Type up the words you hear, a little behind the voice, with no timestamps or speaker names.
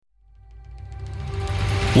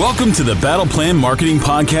Welcome to the Battle Plan Marketing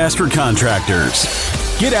Podcast for contractors.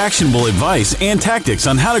 Get actionable advice and tactics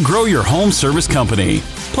on how to grow your home service company.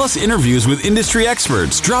 Plus interviews with industry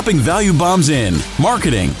experts dropping value bombs in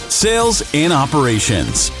marketing, sales, and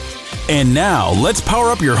operations. And now let's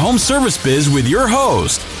power up your home service biz with your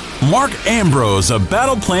host, Mark Ambrose of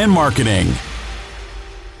Battle Plan Marketing.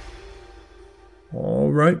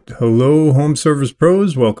 All right. Hello, home service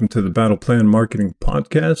pros. Welcome to the Battle Plan Marketing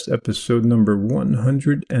Podcast, episode number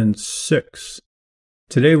 106.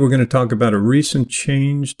 Today, we're going to talk about a recent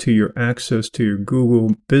change to your access to your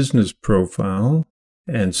Google business profile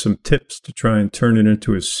and some tips to try and turn it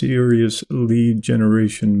into a serious lead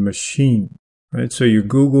generation machine. Right? So your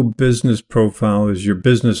Google business profile is your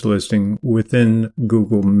business listing within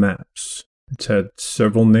Google Maps. It's had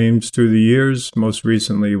several names through the years. Most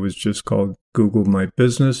recently, it was just called Google My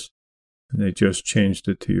Business, and they just changed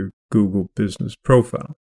it to your Google Business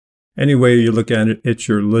Profile. Any way you look at it, it's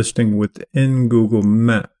your listing within Google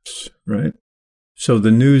Maps, right? So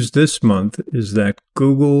the news this month is that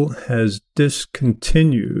Google has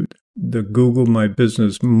discontinued the Google My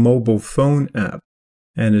Business mobile phone app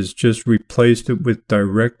and has just replaced it with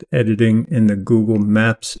direct editing in the Google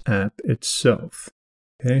Maps app itself.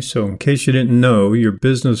 Okay, so in case you didn't know, your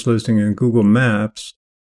business listing in Google Maps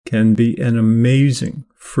can be an amazing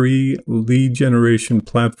free lead generation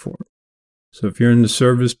platform. So if you're in the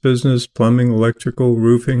service business, plumbing, electrical,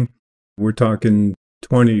 roofing, we're talking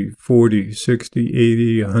 20, 40, 60,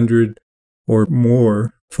 80, 100 or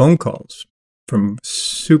more phone calls from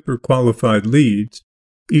super qualified leads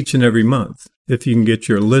each and every month if you can get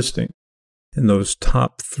your listing in those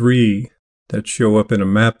top 3 that show up in a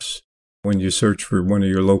Maps when you search for one of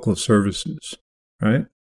your local services, right?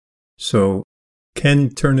 So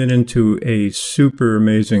can turn it into a super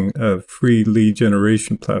amazing free lead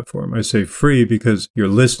generation platform. I say free because your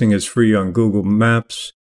listing is free on Google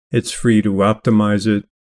Maps. It's free to optimize it.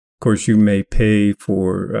 Of course, you may pay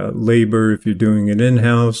for labor if you're doing it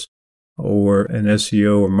in-house or an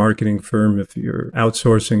SEO or marketing firm if you're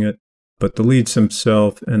outsourcing it. But the leads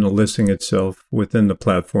themselves and the listing itself within the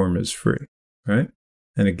platform is free, right?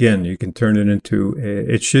 And again, you can turn it into,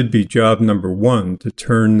 it should be job number 1 to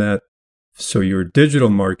turn that. So your digital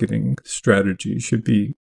marketing strategy should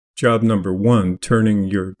be job number 1, turning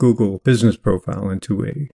your Google business profile into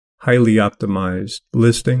a highly optimized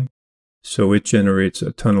listing so it generates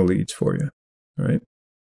a ton of leads for you, right?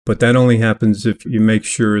 But that only happens if you make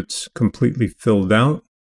sure it's completely filled out.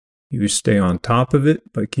 You stay on top of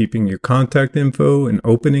it by keeping your contact info and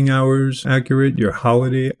opening hours accurate, your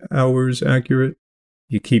holiday hours accurate.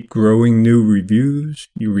 You keep growing new reviews,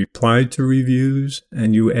 you reply to reviews,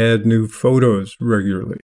 and you add new photos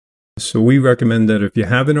regularly. So we recommend that if you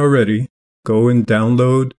haven't already, go and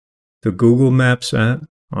download the Google Maps app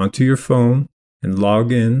onto your phone and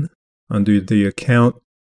log in under the account,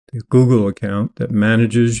 the Google account that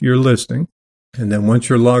manages your listing. And then once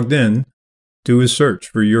you're logged in, do a search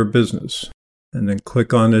for your business and then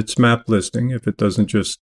click on its map listing if it doesn't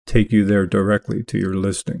just take you there directly to your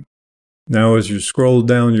listing. Now, as you scroll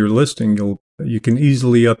down your listing, you can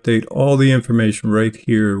easily update all the information right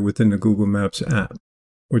here within the Google Maps app,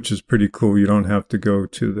 which is pretty cool. You don't have to go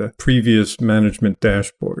to the previous management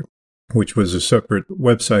dashboard, which was a separate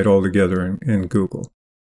website altogether in Google.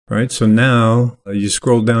 All right, so now you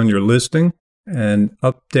scroll down your listing and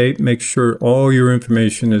update, make sure all your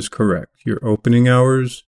information is correct. Your opening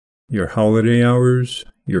hours, your holiday hours,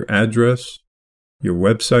 your address, your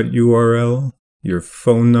website URL, your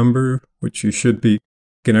phone number, which you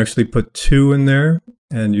can actually put 2 in there,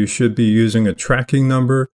 and you should be using a tracking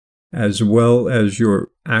number as well as your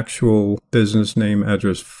actual business name,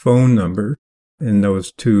 address, phone number in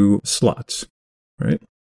those 2 slots, right?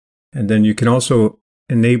 And then you can also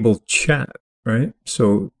enable chat, right?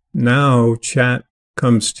 So now chat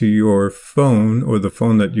comes to your phone or the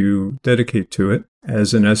phone that you dedicate to it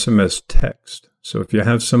as an SMS text. So if you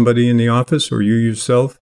have somebody in the office or you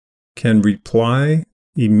yourself can reply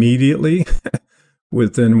immediately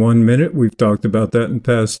within 1 minute. We've talked about that in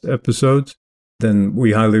past episodes. Then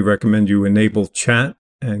we highly recommend you enable chat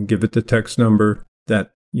and give it the text number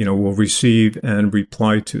that, will receive and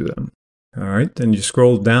reply to them. All right. Then you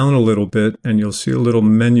scroll down a little bit and you'll see a little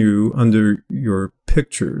menu under your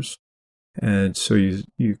pictures. And so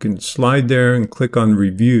you can slide there and click on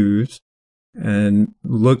reviews and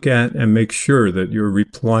look at and make sure that you're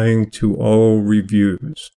replying to all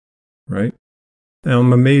reviews. Right? Now,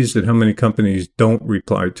 I'm amazed at how many companies don't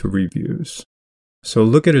reply to reviews. So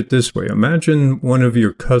look at it this way. Imagine one of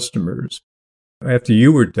your customers, after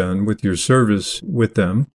you were done with your service with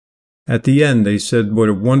them, at the end, they said, what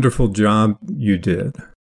a wonderful job you did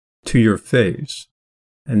to your face.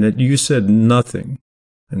 and that you said nothing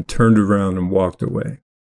and turned around and walked away.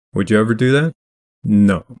 Would you ever do that?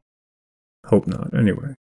 No. Hope not,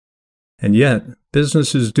 anyway. And yet,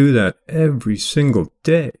 businesses do that every single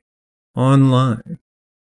day online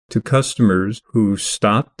to customers who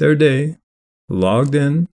stopped their day, logged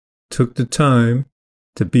in, took the time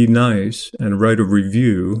to be nice and write a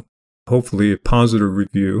review, hopefully a positive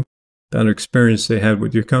review, about an experience they had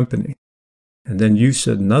with your company. And then you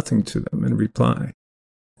said nothing to them in reply.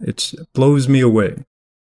 It blows me away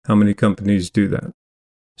how many companies do that.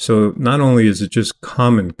 So not only is it just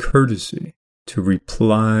common courtesy to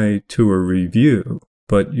reply to a review,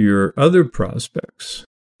 but your other prospects,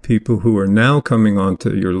 people who are now coming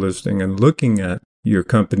onto your listing and looking at your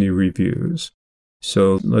company reviews.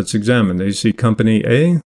 So let's examine. They see company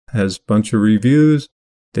A has a bunch of reviews.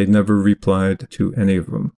 They never replied to any of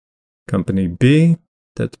them. Company B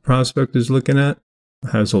that the prospect is looking at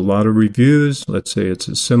has a lot of reviews. Let's say it's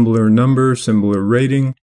a similar number, similar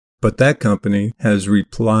rating, but that company has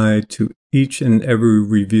replied to each and every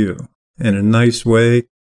review in a nice way,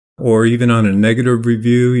 or even on a negative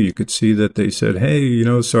review, you could see that they said, hey,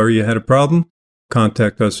 sorry you had a problem.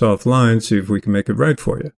 Contact us offline, see if we can make it right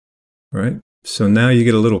for you, right? So now you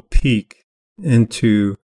get a little peek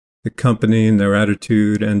into the company and their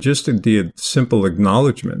attitude and just the simple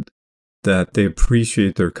acknowledgement that they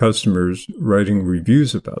appreciate their customers writing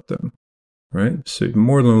reviews about them, right? So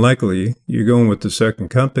more than likely, you're going with the second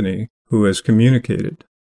company who has communicated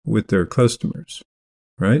with their customers,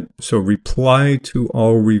 right? So reply to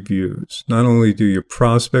all reviews. Not only do your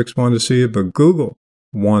prospects want to see it, but Google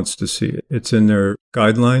wants to see it. It's in their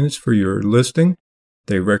guidelines for your listing.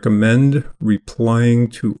 They recommend replying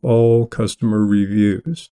to all customer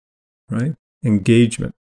reviews, right?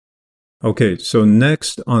 Engagement. Okay, so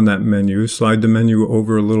next on that menu, slide the menu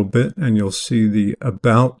over a little bit and you'll see the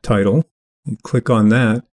About title. You click on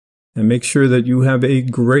that and make sure that you have a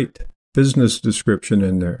great business description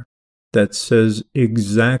in there that says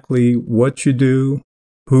exactly what you do,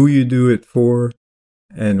 who you do it for,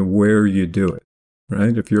 and where you do it,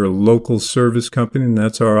 right? If you're a local service company, and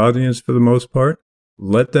that's our audience for the most part,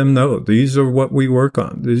 let them know these are what we work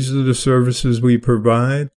on. These are the services we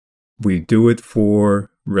provide. We do it for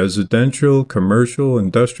residential, commercial,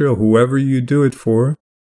 industrial, whoever you do it for,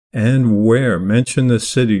 and where. Mention the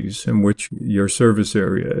cities in which your service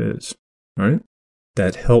area is, right?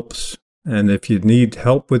 That helps. And if you need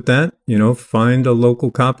help with that, find a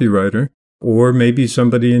local copywriter or maybe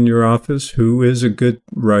somebody in your office who is a good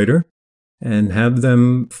writer and have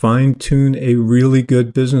them fine-tune a really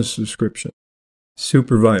good business description.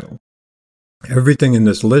 Super vital. Everything in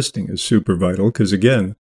this listing is super vital because,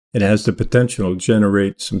 again, it has the potential to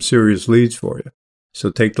generate some serious leads for you.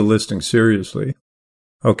 So take the listing seriously.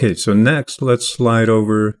 Okay, so next, let's slide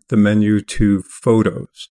over the menu to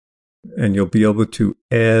photos. And you'll be able to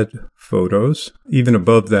add photos. Even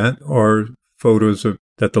above that are photos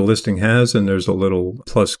that the listing has, and there's a little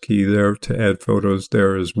plus key there to add photos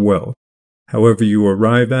there as well. However you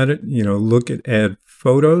arrive at it, look at add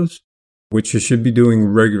photos, which you should be doing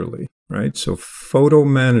regularly, right? So photo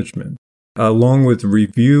management, along with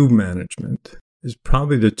review management, is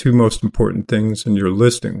probably the two most important things in your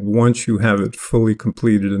listing once you have it fully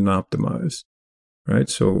completed and optimized, right?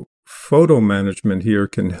 So photo management here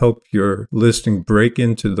can help your listing break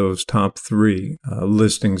into those top 3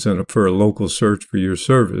 listings for a local search for your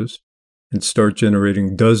service and start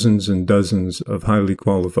generating dozens and dozens of highly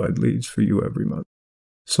qualified leads for you every month.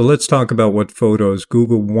 So let's talk about what photos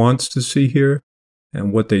Google wants to see here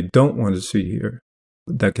and what they don't want to see here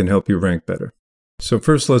that can help you rank better. So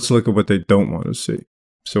first, let's look at what they don't want to see.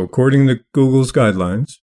 So according to Google's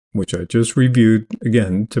guidelines, which I just reviewed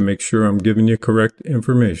again to make sure I'm giving you correct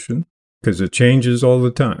information, because it changes all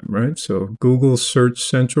the time, right? So Google Search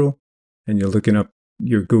Central, and you're looking up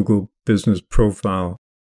your Google Business Profile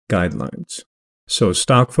guidelines. So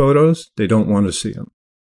stock photos, they don't want to see them.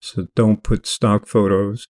 So don't put stock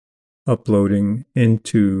photos uploading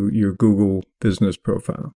into your Google Business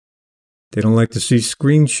Profile. They don't like to see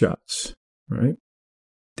screenshots, right?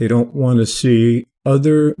 They don't want to see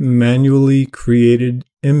other manually created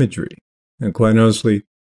imagery. And quite honestly,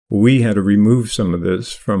 we had to remove some of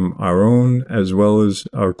this from our own as well as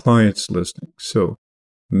our clients' listings. So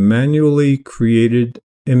manually created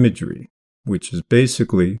imagery, which is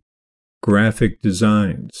basically graphic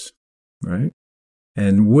designs, right?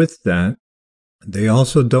 And with that, they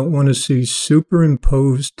also don't want to see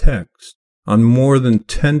superimposed text on more than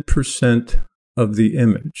 10% of the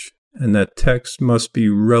image. And that text must be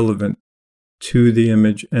relevant to the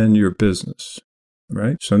image and your business,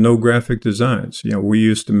 right? So no graphic designs. We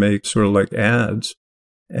used to make sort of like ads,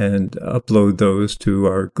 and upload those to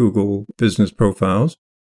our Google business profiles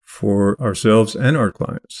for ourselves and our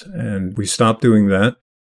clients. And we stopped doing that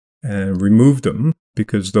and removed them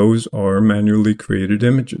because those are manually created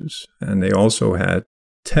images. And they also had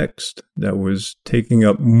text that was taking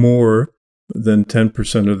up more than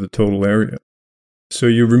 10% of the total area. So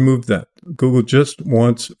you remove that. Google just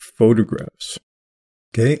wants photographs.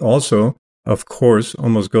 Okay. Also, of course,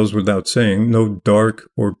 almost goes without saying, no dark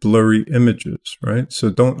or blurry images, right? So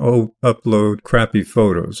don't upload crappy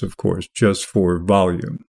photos, of course, just for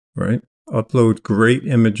volume, right? Upload great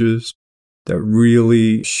images that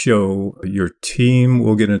really show your team.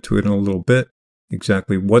 We'll get into it in a little bit,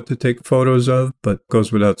 exactly what to take photos of, but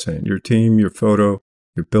goes without saying, your team, your photo,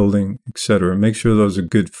 your building, etc. Make sure those are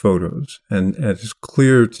good photos. And it's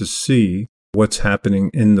clear to see what's happening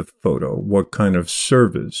in the photo, what kind of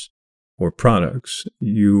service or products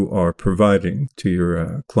you are providing to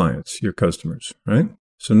your clients, your customers, right?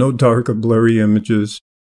 So no dark or blurry images.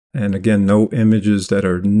 And again, no images that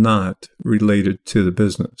are not related to the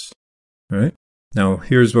business, right? Now,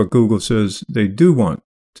 here's what Google says they do want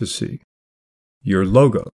to see. Your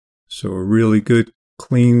logo. So a really good,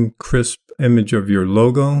 clean, crisp image of your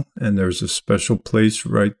logo. And there's a special place,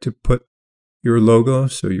 right, to put your logo.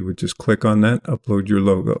 So you would just click on that, upload your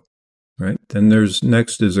logo. Right. Then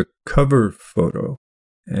next is a cover photo.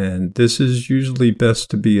 And this is usually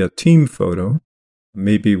best to be a team photo,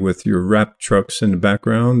 maybe with your wrap trucks in the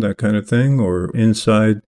background, that kind of thing, or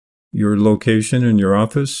inside your location in your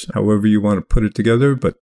office, however you want to put it together.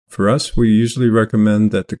 But for us, we usually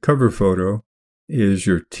recommend that the cover photo is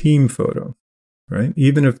your team photo, right?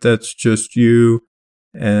 Even if that's just you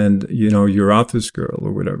and, your office girl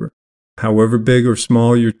or whatever. However big or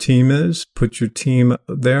small your team is, put your team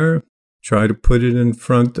there. Try to put it in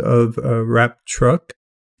front of a wrap truck.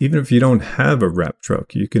 Even if you don't have a wrap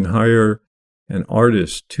truck, you can hire an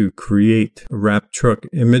artist to create wrap truck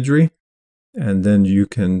imagery, and then you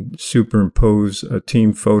can superimpose a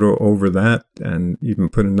team photo over that and even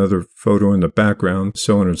put another photo in the background,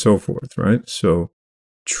 so on and so forth, right? So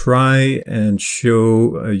try and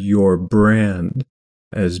show your brand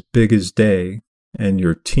as big as day and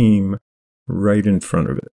your team right in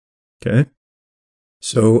front of it, okay?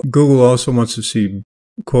 So Google also wants to see,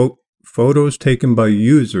 quote, photos taken by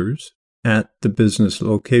users at the business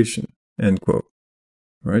location, end quote.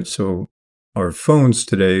 Right? So our phones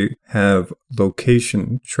today have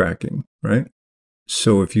location tracking, right?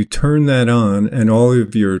 So if you turn that on and all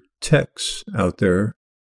of your techs out there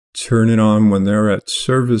turn it on when they're at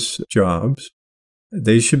service jobs,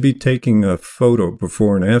 they should be taking a photo,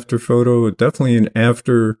 before and after photo, definitely an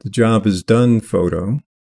after the job is done photo.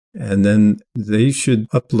 And then they should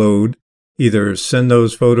upload, either send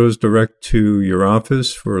those photos direct to your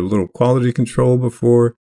office for a little quality control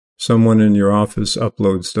before someone in your office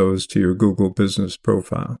uploads those to your Google business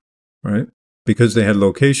profile, right? Because they had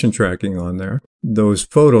location tracking on there, those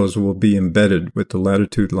photos will be embedded with the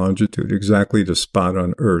latitude, longitude, exactly the spot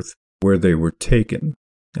on Earth where they were taken.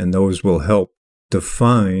 And those will help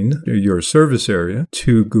define your service area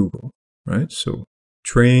to Google, right? So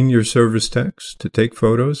train your service techs to take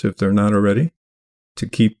photos if they're not already, to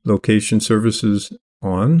keep location services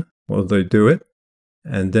on while they do it,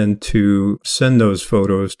 and then to send those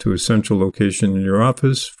photos to a central location in your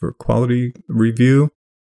office for quality review.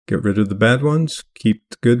 Get rid of the bad ones, keep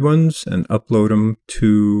the good ones, and upload them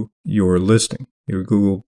to your listing, your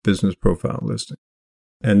Google business profile listing.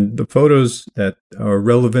 And the photos that are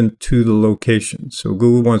relevant to the location. So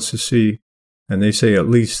Google wants to see, and they say at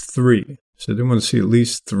least 3. So they want to see at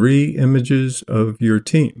least 3 images of your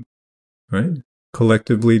team, right?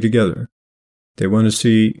 Collectively together. They want to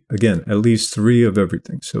see, again, at least 3 of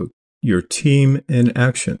everything. So your team in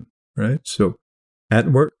action, right? So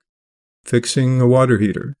at work, fixing a water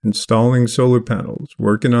heater, installing solar panels,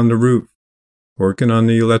 working on the roof, working on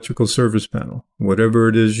the electrical service panel, whatever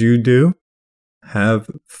it is you do, have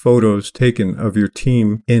photos taken of your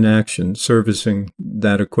team in action, servicing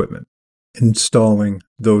that equipment, installing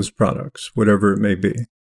those products, whatever it may be.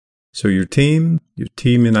 So your team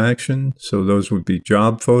in action. So those would be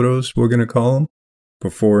job photos, we're going to call them,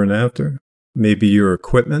 before and after. Maybe your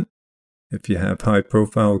equipment. If you have high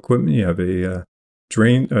profile equipment, you have a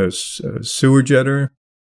sewer jetter,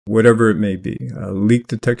 whatever it may be, leak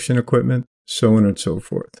detection equipment, so on and so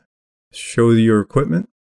forth. Show your equipment,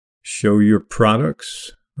 show your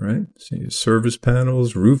products, right? So your service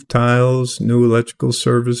panels, roof tiles, new electrical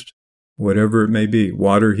service, whatever it may be,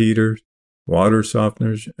 water heaters, water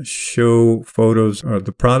softeners. Show photos of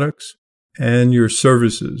the products and your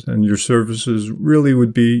services. And your services really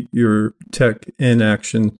would be your tech in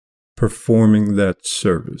action performing that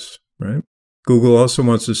service, right? Google also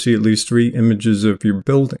wants to see at least 3 images of your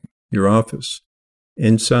building, your office,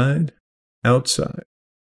 inside, outside.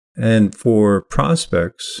 And for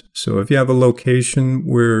prospects, so if you have a location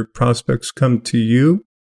where prospects come to you,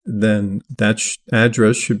 then that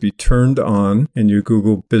address should be turned on in your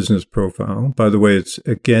Google business profile. By the way, it's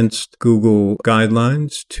against Google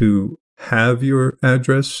guidelines to have your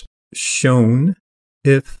address shown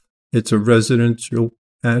if it's a residential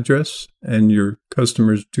address and your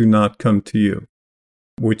customers do not come to you,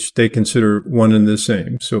 which they consider one and the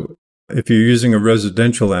same. So if you're using a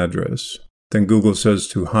residential address, then Google says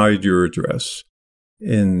to hide your address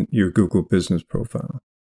in your Google business profile.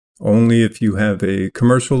 Only if you have a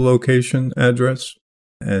commercial location address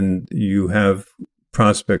and you have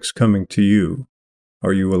prospects coming to you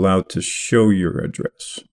are you allowed to show your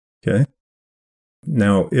address. Okay?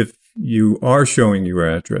 Now, if you are showing your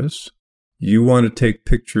address, you want to take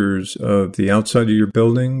pictures of the outside of your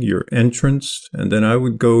building, your entrance, and then I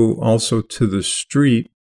would go also to the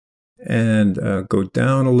street and go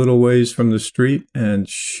down a little ways from the street and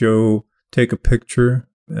take a picture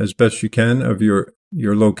as best you can of your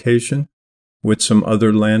location with some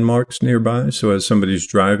other landmarks nearby. So as somebody's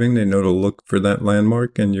driving, they know to look for that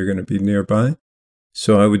landmark and you're going to be nearby.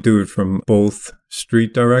 So I would do it from both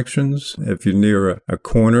street directions. If you're near a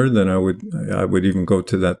corner, then I would even go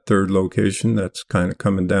to that third location that's kind of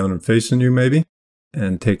coming down and facing you maybe,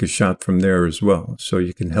 and take a shot from there as well. So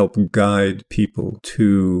you can help guide people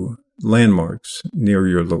to landmarks near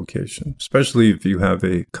your location, especially if you have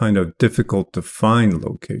a kind of difficult to find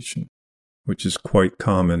location, which is quite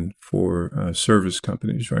common for service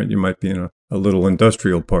companies, right? You might be in a little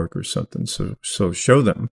industrial park or something. So show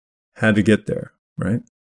them how to get there, right?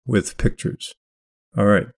 With pictures. All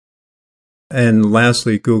right. And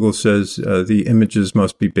lastly, Google says the images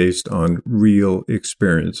must be based on real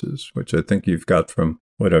experiences, which I think you've got from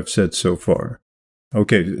what I've said so far.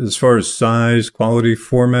 Okay, as far as size, quality,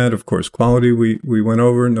 format, of course, quality we went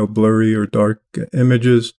over, no blurry or dark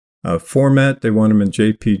images. Format, they want them in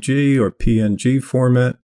JPG or PNG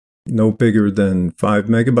format, no bigger than 5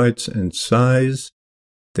 megabytes in size.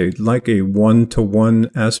 They'd like a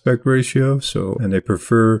 1-to-1 aspect ratio, and they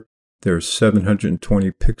prefer their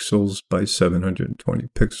 720 pixels by 720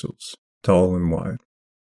 pixels, tall and wide,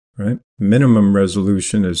 right? Minimum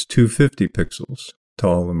resolution is 250 pixels,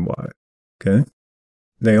 tall and wide, okay?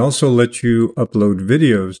 They also let you upload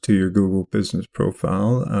videos to your Google business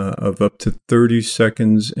profile of up to 30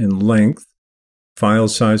 seconds in length. File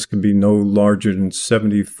size can be no larger than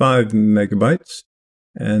 75 megabytes,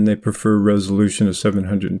 and they prefer resolution of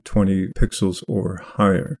 720 pixels or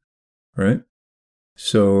higher, right?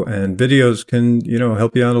 So, and videos can,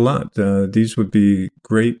 help you out a lot. These would be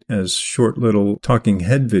great as short little talking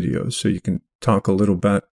head videos, so you can talk a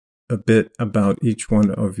bit about each one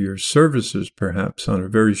of your services, perhaps on a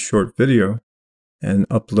very short video, and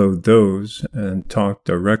upload those and talk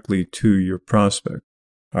directly to your prospect.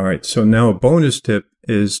 All right, so now a bonus tip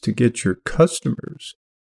is to get your customers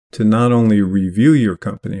to not only review your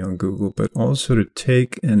company on Google, but also to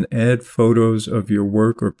take and add photos of your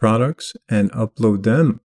work or products and upload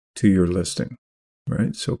them to your listing,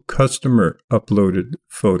 right? So customer uploaded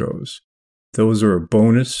photos. Those are a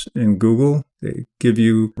bonus in Google. They give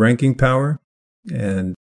you ranking power,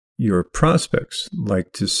 and your prospects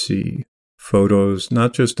like to see photos,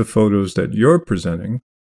 not just the photos that you're presenting,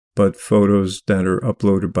 but photos that are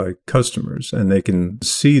uploaded by customers, and they can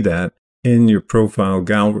see that in your profile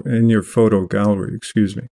gallery, in your photo gallery,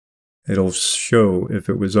 It'll show if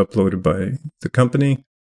it was uploaded by the company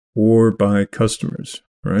or by customers,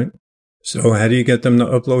 right? So how do you get them to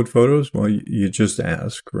upload photos? Well, you just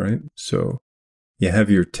ask, right? So you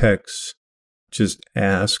have your texts, just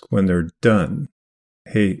ask when they're done.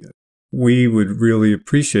 Hey, we would really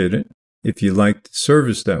appreciate it if you liked the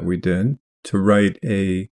service that we did to write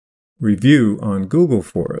a review on Google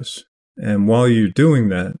for us. And while you're doing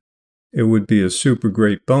that, it would be a super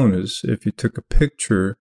great bonus if you took a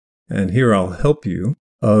picture, and here I'll help you,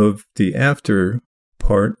 of the after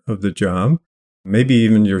part of the job. Maybe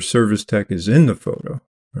even your service tech is in the photo,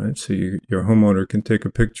 right? So your homeowner can take a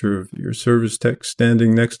picture of your service tech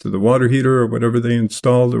standing next to the water heater or whatever they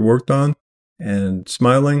installed or worked on and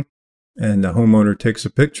smiling, and the homeowner takes a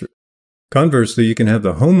picture. Conversely, you can have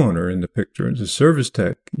the homeowner in the picture. The service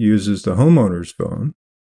tech uses the homeowner's phone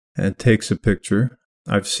and takes a picture.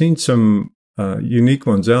 I've seen some unique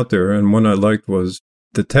ones out there, and one I liked was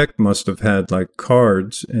the tech must have had like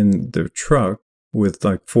cards in their truck with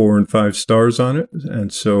like 4 and 5 stars on it.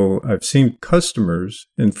 And so I've seen customers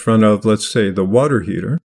in front of, let's say, the water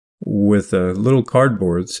heater with a little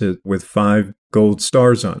cardboard with 5 gold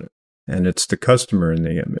stars on it. and it's the customer in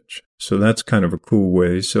the image. So that's kind of a cool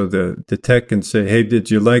way. So the tech can say, hey,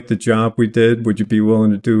 did you like the job we did? Would you be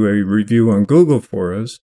willing to do a review on Google for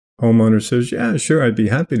us? Homeowner says, yeah, sure, I'd be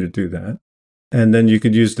happy to do that. And then you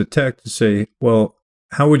could use the tech to say, well,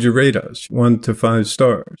 how would you rate us? 1 to 5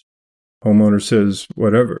 stars. Homeowner says,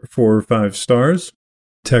 whatever, 4 or 5 stars.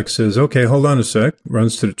 Tech says, okay, hold on a sec.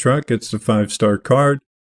 Runs to the truck, gets the 5-star card,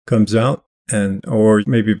 comes out, and or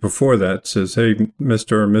maybe before that says, hey,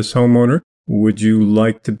 Mr. or Miss Homeowner, would you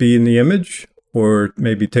like to be in the image? Or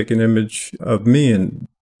maybe take an image of me in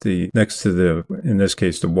the next to the, in this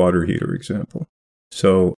case, the water heater example.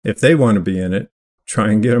 So if they want to be in it,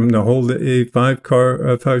 try and get them to hold a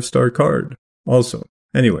 5-star card also.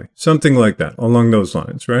 Anyway, something like that, along those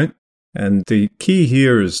lines, right? And the key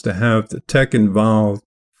here is to have the tech involved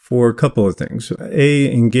for a couple of things.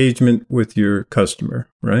 A, engagement with your customer,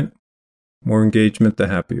 right? More engagement, the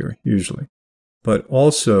happier, usually. But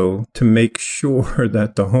also to make sure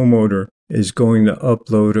that the homeowner is going to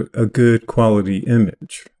upload a good quality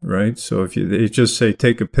image, right? So if they just say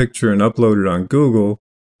take a picture and upload it on Google,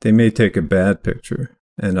 they may take a bad picture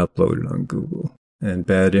and upload it on Google. And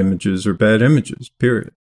bad images are bad images,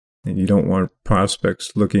 period. And you don't want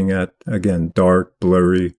prospects looking at, again, dark,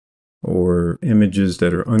 blurry, or images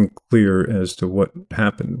that are unclear as to what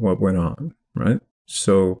happened, what went on, right?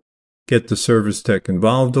 So get the service tech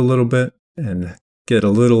involved a little bit and get a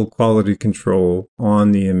little quality control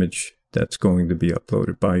on the image that's going to be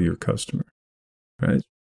uploaded by your customer, right?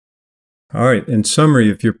 All right. In summary,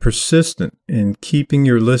 if you're persistent in keeping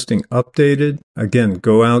your listing updated, again,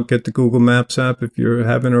 go out, get the Google Maps app if you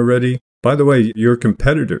haven't already. By the way, your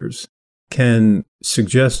competitors can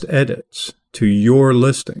suggest edits to your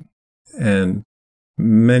listing, and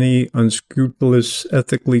many unscrupulous,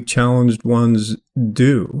 ethically challenged ones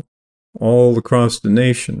do. All across the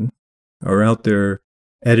nation are out there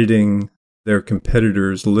editing their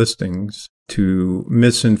competitors' listings to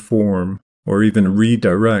misinform or even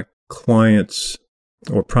redirect clients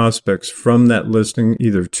or prospects from that listing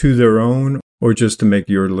either to their own or just to make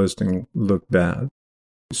your listing look bad.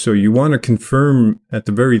 So you want to confirm at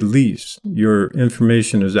the very least your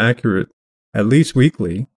information is accurate at least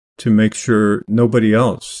weekly to make sure nobody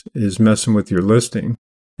else is messing with your listing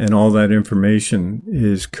and all that information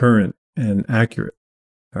is current and accurate.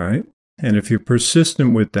 All right. And if you're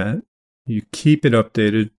persistent with that, you keep it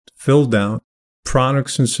updated, filled out,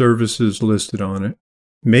 products and services listed on it,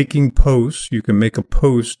 making posts. You can make a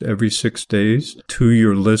post every 6 days to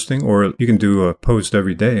your listing, or you can do a post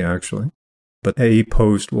every day, actually. But a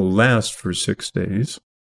post will last for 6 days.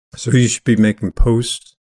 So you should be making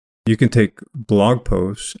posts. You can take blog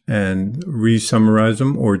posts and re-summarize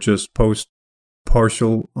them or just post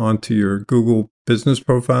partial onto your Google business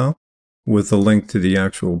profile with a link to the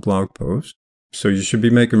actual blog post. So you should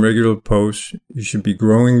be making regular posts. You should be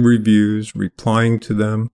growing reviews, replying to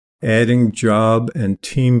them, adding job and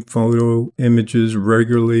team photo images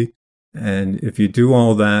regularly. And if you do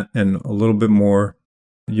all that and a little bit more,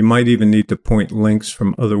 you might even need to point links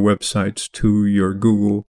from other websites to your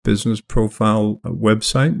Google business profile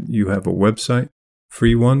website. You have a website,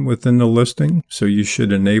 free one within the listing, so you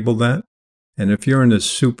should enable that. And if you're in a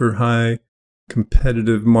super high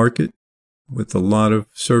competitive market with a lot of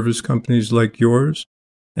service companies like yours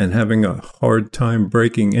and having a hard time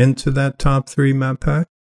breaking into that top 3 map pack,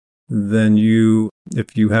 then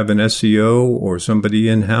if you have an SEO or somebody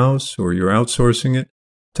in-house or you're outsourcing it,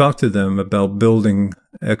 talk to them about building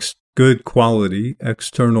good quality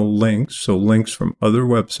external links, so links from other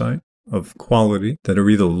websites of quality that are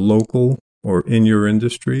either local or in your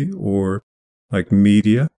industry or like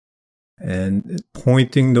media, and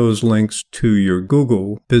pointing those links to your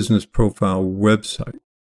Google business profile website.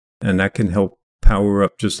 And that can help power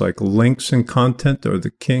up, just like links and content are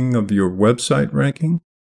the king of your website ranking,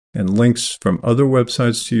 and links from other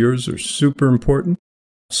websites to yours are super important.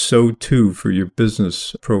 So too for your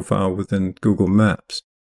business profile within Google Maps.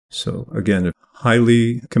 So again, a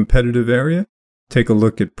highly competitive area, take a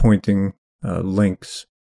look at pointing links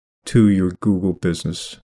to your Google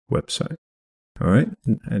business website. All right.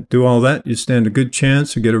 And do all that, you stand a good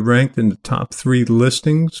chance to get ranked in the top 3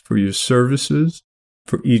 listings for your services,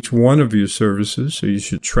 for each one of your services. So you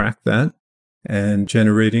should track that, and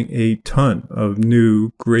generating a ton of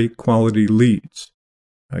new great quality leads.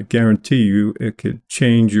 I guarantee you it could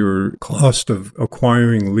change your cost of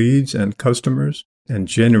acquiring leads and customers and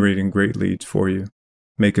generating great leads for you.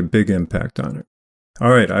 Make a big impact on it.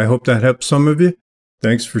 All right. I hope that helps some of you.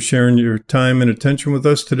 Thanks for sharing your time and attention with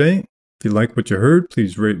us today. If you like what you heard,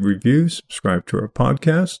 please rate, review, subscribe to our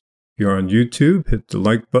podcast. If you're on YouTube, hit the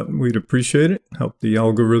like button. We'd appreciate it. Help the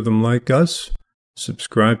algorithm like us.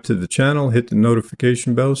 Subscribe to the channel, hit the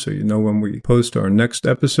notification bell so you know when we post our next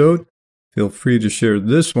episode. Feel free to share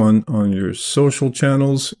this one on your social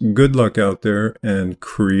channels. Good luck out there and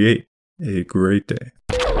create a great day.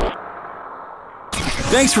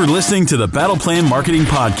 Thanks for listening to the Battle Plan Marketing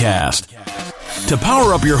Podcast. To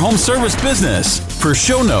power up your home service business, for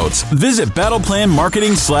show notes, visit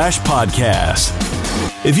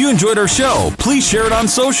battleplanmarketing.com/podcast. If you enjoyed our show, please share it on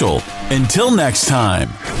social. Until next time.